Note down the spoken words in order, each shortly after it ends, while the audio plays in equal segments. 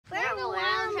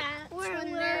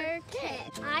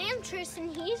Tristan,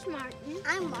 he's Martin.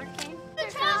 I'm Martin. The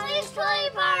Crosley's Play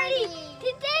Party!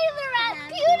 Today we're at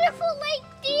beautiful Lake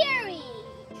Erie.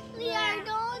 We are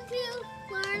going to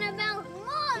learn about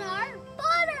Monarch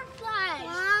Butterflies.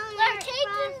 We're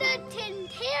taking the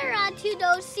Tintera to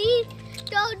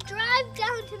go drive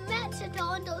down to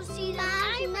Mexico and go see the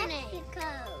Mexico.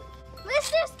 Let's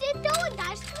just get going,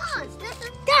 guys. Come on.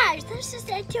 Guys, let's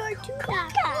just enter our tuba.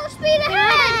 Full speed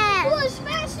ahead. Go as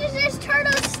fast as this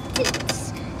turtle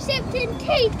ship can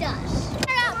take us.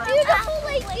 We're at beautiful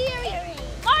Lake Erie.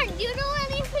 Martin, do you know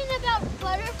anything about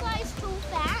butterflies' cool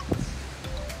facts?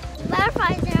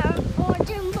 Butterflies are orange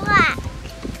and black.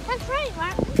 That's right,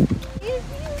 Martin. Did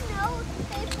you know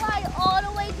they fly all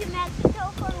the way to Mexico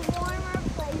for warmer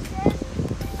places?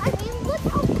 I mean, look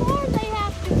how far they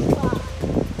have to fly.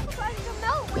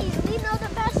 We know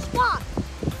the best spot.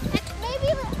 And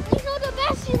maybe we know the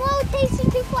best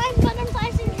location to find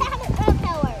butterflies and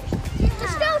caterpillars. Yeah.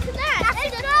 Let's go to that. That's a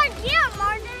good idea,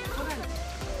 Martin.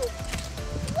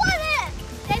 What if?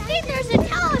 I think there's a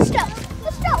telescope.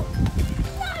 Let's go.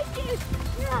 Nice, dude.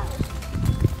 No.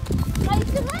 Right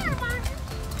to there, Martin.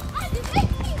 I just made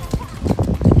me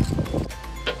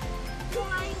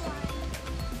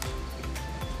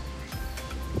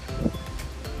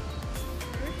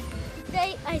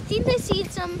I think I see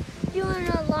some doing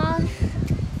a long.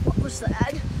 What was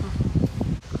that?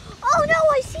 Oh no,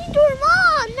 I see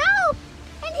Dorman! No!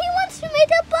 And he wants to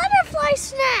make a butterfly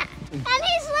snack! And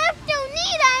he's left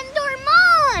Donita and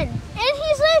Dorman! And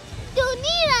he's left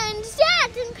Donita and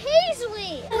Zach and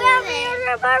Paisley! We have to use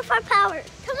our butterfly power.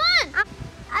 Come on!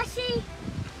 I see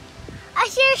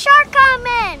a shark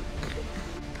coming!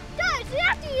 Guys, we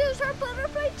have to use our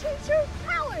butterfly chaser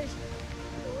powers!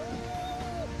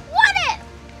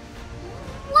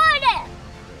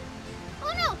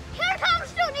 Oh no! Here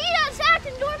comes Donita, Zach,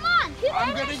 and Dorman!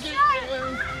 I'm gonna get you!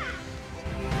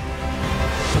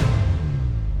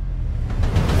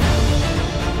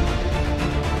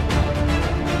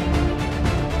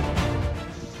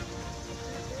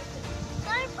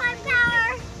 Butterfly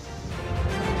power!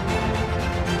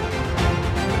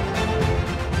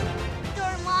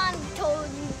 Dorman told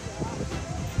me.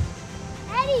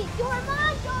 Eddie,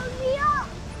 Dorman told me up!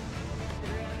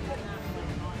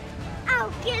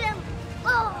 I'll get him! Oh!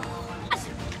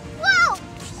 Whoa!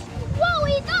 Whoa,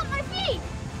 he got my feet!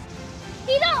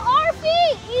 He got our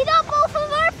feet! He got both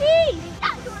of our feet!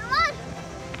 Yeah, Dorman!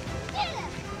 Get him!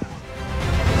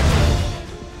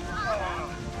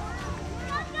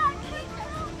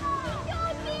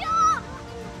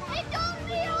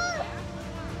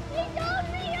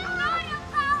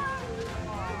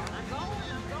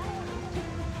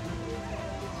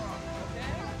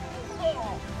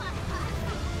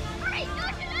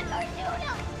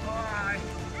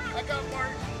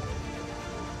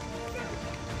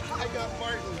 I got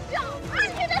Martin. No, run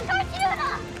to the tortuga!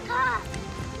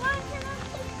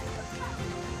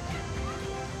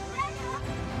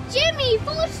 Jimmy,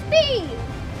 full speed!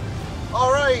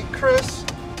 All right, Chris.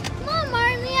 Come on,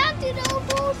 Martin, we have to go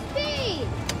full speed!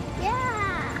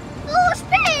 Yeah! Full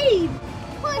speed!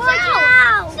 Watch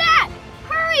out! Zach,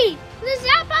 hurry! The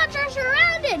Zapots are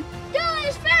surrounded! Go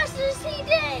as fast as he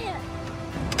did!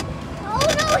 Oh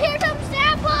no, here comes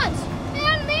Zapots!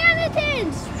 And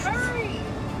mannequins! Hurry!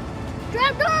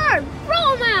 Grab the arm!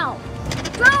 Throw him out!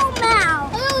 Throw him out!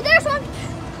 Oh, there's one!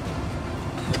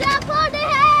 Zapot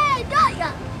ahead! Got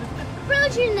ya!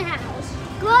 Approaching the house.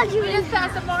 Glad you just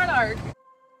passed the Monarch.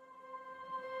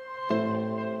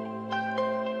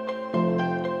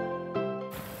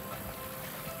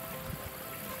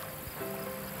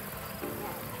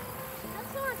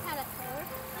 That's not a caterpillar.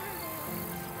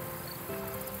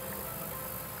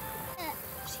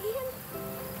 See him?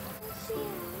 See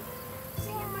him.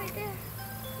 See him right there.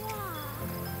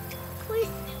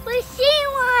 We see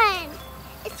one!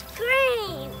 It's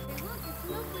green! Look, it's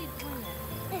milkweed plant.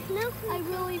 It's no. I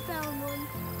really found one.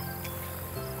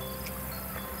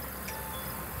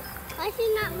 Why is he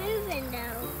not moving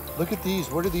though? Look at these.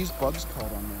 What are these bugs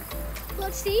called on there?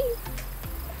 Let's see.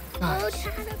 Oh,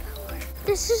 caterpillar.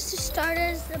 This is to start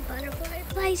as the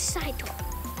butterfly cycle.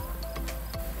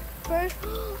 First,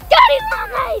 Daddy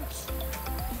mermaids!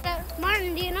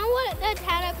 Martin, do you know what the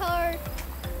caterpillar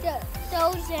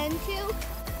goes into?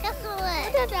 Guess Look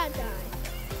what? at that guy.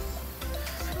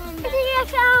 I think I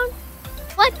found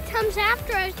What comes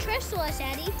after a chrysalis,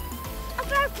 Eddie? a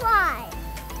butterfly.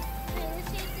 Okay, let's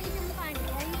see if we can find it.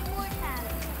 Any more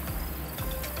caterpillars?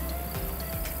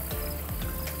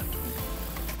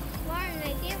 Martin,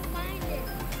 I can't find it.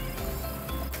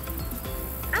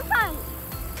 I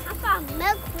found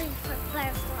milkweed for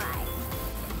butterflies.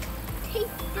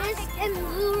 Take this and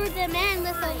lure them in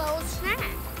with a little snack.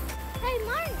 Hey,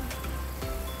 Martin.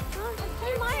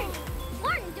 Hey, Martin.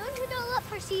 Martin, don't you know look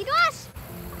for sea glass?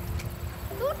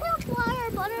 Don't we apply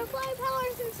our butterfly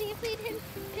powers and see if we can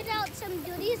pick out some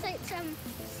goodies like some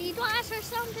sea glass or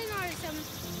something, or some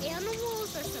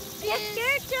animals or some fish? Let's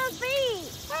get some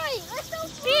bees. Hurry, let's go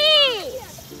Bees.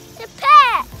 The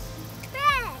pets.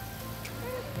 Pets.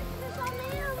 There's some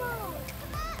animals.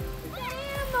 The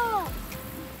animals.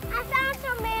 I found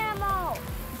some animals.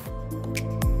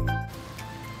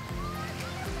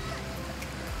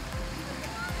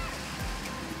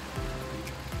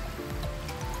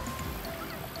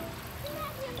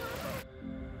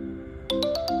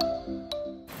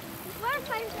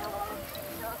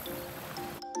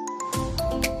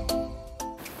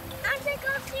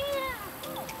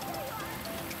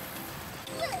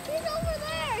 He's over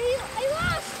there. I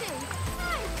lost him.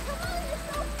 Guys, come on, let's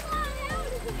go fly out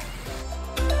of here.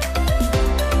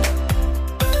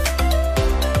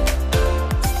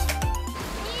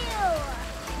 Ew.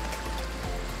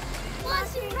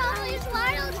 Watching Crosley's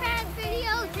Wild Track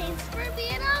video. Thanks for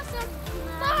being on.